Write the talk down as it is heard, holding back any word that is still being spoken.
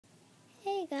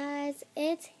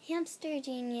it's Hamster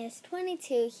Genius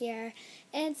 22 here,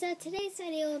 and so today's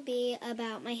video will be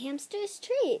about my hamster's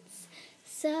treats.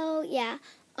 So yeah,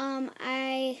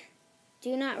 I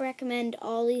do not recommend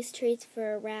all these treats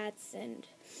for rats and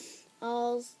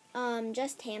all,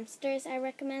 just hamsters I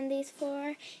recommend these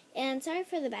for. And sorry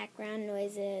for the background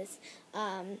noises.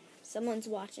 Someone's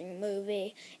watching a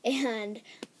movie and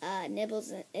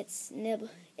Nibbles. It's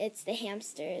the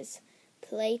hamsters'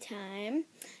 playtime,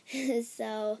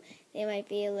 so they might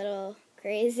be a little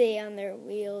crazy on their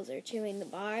wheels or chewing the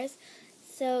bars.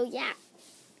 So yeah,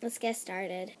 let's get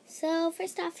started. So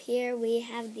first off, here we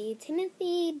have the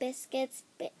Timothy biscuits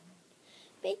baked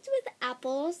with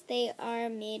apples. They are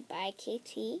made by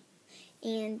KT,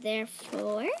 and they're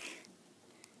for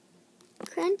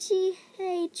crunchy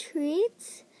hay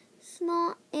treats,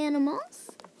 small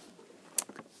animals.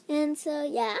 And so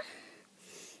yeah,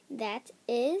 that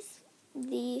is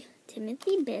the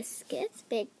Timothy biscuits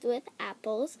baked with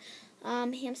apples.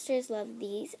 Hamsters love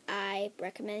these. I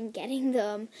recommend getting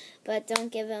them, but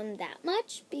don't give them that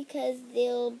much because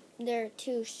they're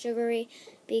too sugary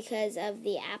because of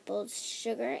the apple's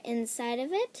sugar inside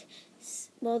of it.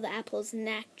 Well, the apple's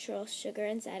natural sugar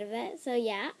inside of it. So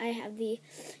yeah, I have the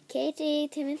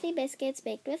KT Timothy biscuits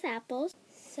baked with apples.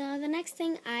 So the next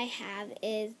thing I have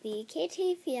is the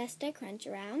KT Fiesta Crunch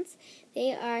Rounds.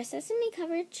 They are sesame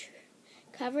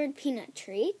covered peanut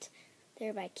treat.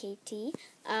 They're by KT.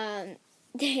 They're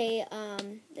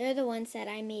the ones that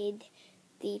I made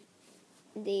the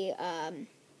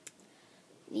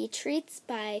treats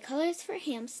by Colors for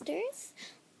Hamsters.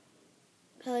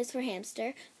 Colors for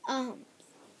Hamster.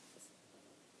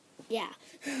 Yeah.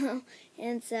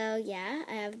 And so yeah,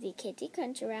 I have the KT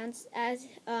Crunch Rounds as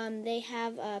they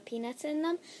have peanuts in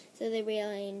them, so they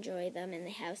really enjoy them, and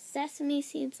they have sesame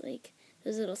seeds, like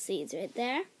those little seeds right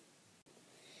there.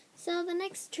 So the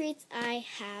next treats I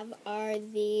have are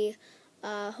the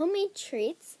homemade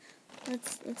treats.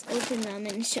 Let's open them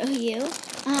and show you.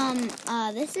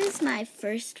 This is my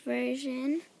first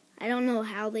version. I don't know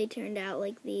how they turned out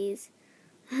like these.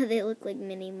 They look like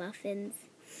mini muffins.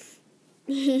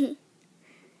 Yeah,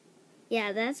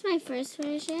 that's my first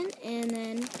version, and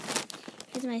then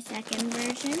here's my second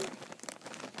version.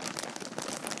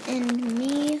 And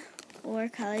me, or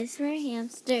Colors for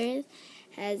Hamsters,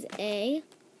 has a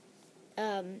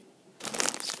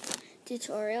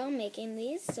tutorial making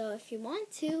these, so if you want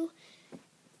to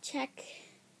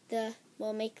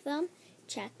make them,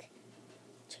 check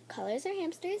Colors for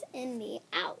Hamsters and me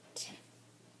out.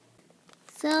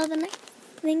 So the next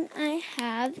thing I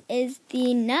have is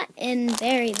the nut and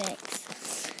berry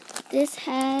mix. This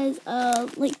has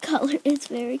color. It's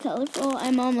very colorful.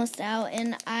 I'm almost out,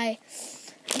 and I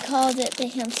called it the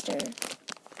hamster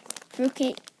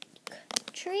fruitcake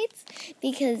treats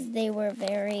because they were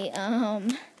very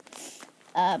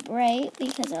bright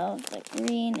because of the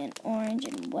green and orange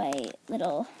and white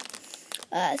little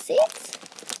seeds.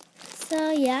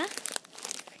 So yeah,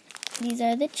 these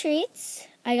are the treats.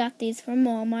 I got these from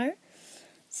Walmart.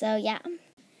 So yeah.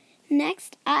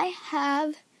 Next I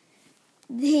have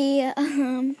the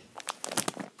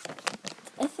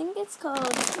I think it's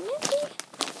called Timothy.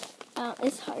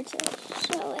 It's hard to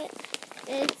show it.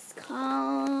 It's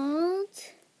called,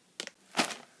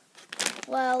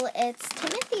 it's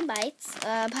Timothy Bites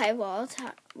by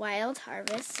Wild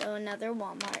Harvest, so another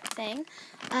Walmart thing.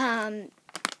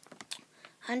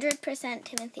 100%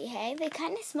 Timothy hay. They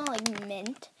kind of smell like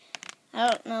mint. I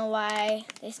don't know why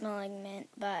they smell like mint,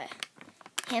 but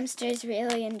hamsters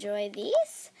really enjoy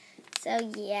these.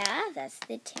 So yeah, that's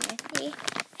the Timothy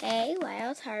hay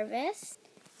Wild Harvest.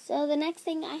 So the next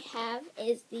thing I have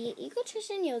is the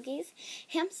Ecotrition Yogis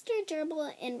Hamster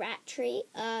Gerbil and Rat Treat.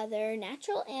 They're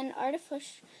natural and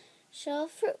artificial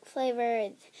fruit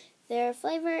flavored. Their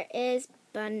flavor is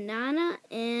banana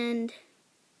and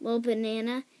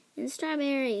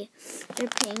strawberry. They're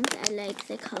pink. I like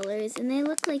the colors, and they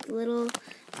look like little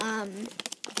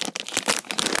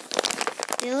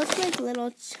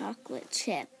chocolate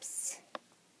chips.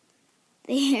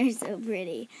 They are so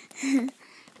pretty. I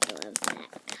love that.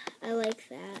 I like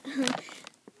that.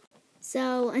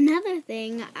 So another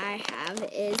thing I have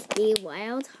is the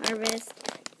Wild Harvest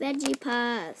Veggie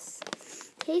Puffs.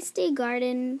 Tasty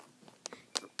garden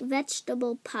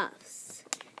vegetable puffs.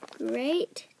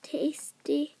 Great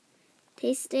tasting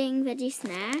veggie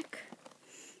snack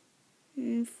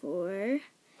for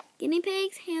guinea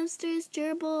pigs, hamsters,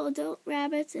 gerbil, adult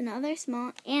rabbits, and other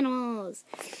small animals.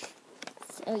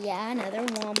 So yeah, another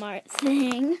Walmart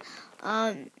thing.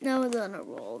 That was on a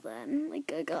roll then.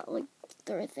 I got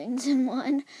 3 things in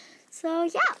one. So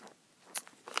yeah,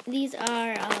 these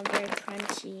are very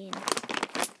crunchy and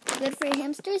good for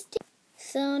hamsters too.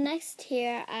 So next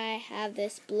here I have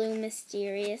this blue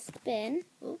mysterious bin.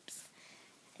 Oops.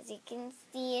 As you can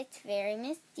see, it's very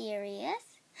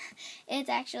mysterious. It's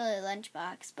actually a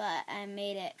lunchbox, but I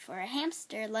made it for a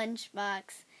hamster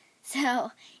lunchbox.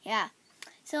 So, yeah.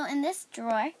 So in this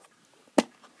drawer,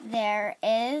 there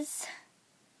is,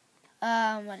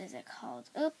 what is it called?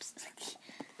 Oops.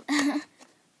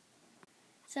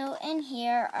 So in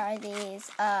here are these,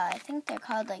 I think they're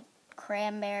called like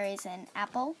cranberries and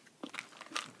apple.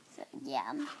 So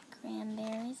yeah,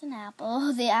 cranberries and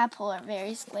apple. The apple are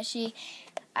very squishy.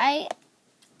 I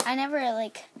never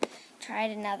like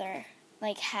tried another,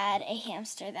 like had a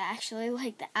hamster that actually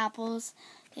liked the apples.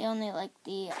 They only like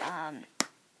the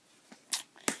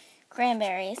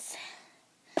cranberries.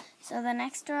 So the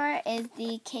next drawer is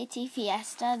the KT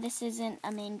Fiesta. This isn't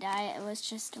a main diet. It was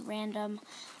just a random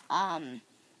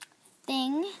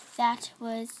thing that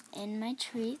was in my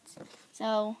treats.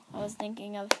 So I was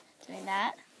thinking of doing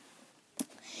that.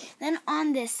 Then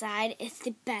on this side, it's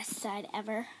the best side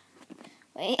ever.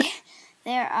 Wait,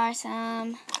 there are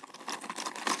some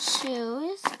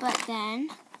shoes, but then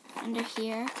under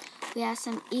here we have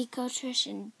some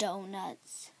Ecotrition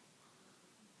donuts.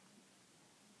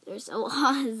 They're so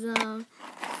awesome.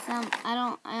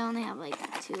 I only have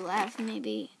like 2 left,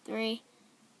 maybe 3.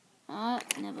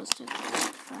 Nibbles took the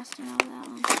frosting out of that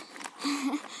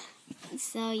one.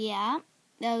 So yeah,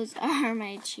 those are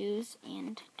my chews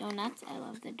and donuts. I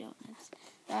love the donuts.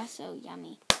 They're also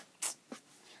yummy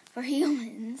for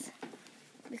humans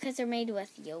because they're made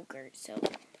with yogurt. So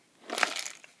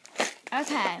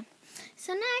okay.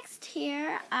 So next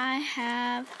here I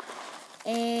have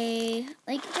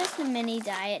just a mini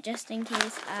diet just in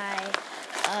case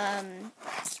I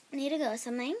need to go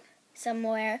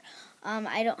somewhere.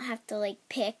 I don't have to like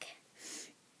pick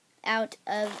out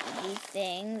of the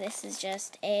thing. This is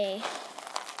just a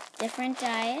different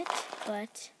diet,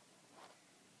 but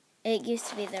it used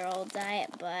to be their old diet,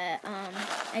 but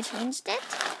I changed it.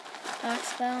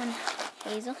 Oxbow,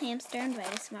 Hazel Hamster, and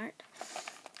Vitasmart.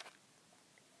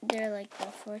 They're like the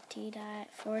 40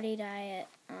 diet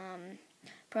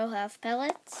Pro Health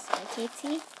Pellets by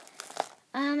KT.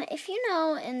 If you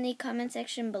know in the comment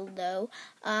section below,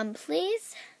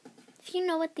 please, if you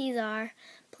know what these are,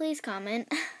 please comment.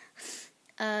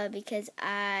 Because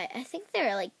I think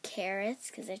they're like carrots,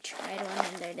 because I tried one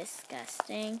and they're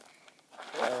disgusting.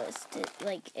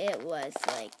 It was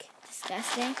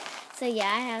disgusting. So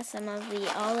yeah, I have some of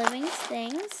the All Living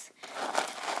things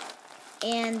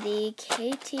and the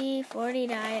KT 40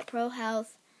 Diet Pro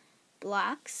Health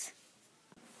blocks.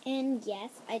 And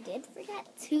yes, I did forget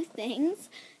 2 things.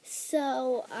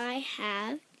 So I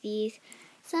have these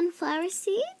sunflower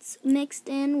seeds mixed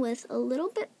in with a little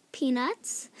bit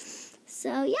peanuts.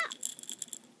 So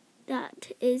yeah,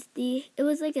 it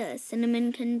was like a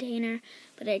cinnamon container,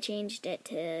 but I changed it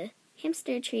to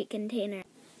hamster treat container.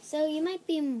 So you might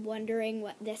be wondering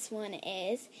what this one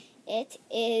is. It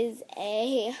is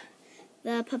the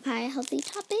papaya healthy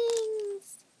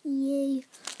toppings. Yay.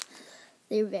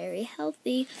 They're very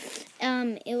healthy.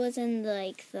 It was in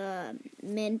the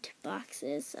mint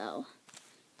boxes, so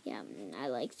yeah, I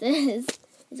like this.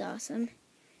 It's awesome.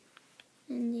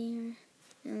 And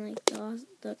like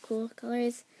the cool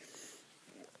colors.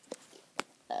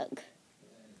 Ugh.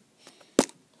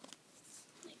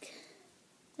 Like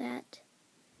that.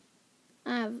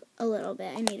 I have a little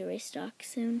bit. I need to restock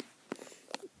soon.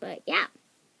 But yeah.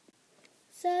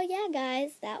 So yeah,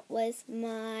 guys, that was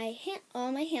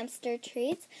all my hamster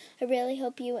treats. I really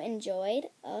hope you enjoyed.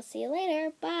 I'll see you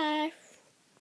later. Bye.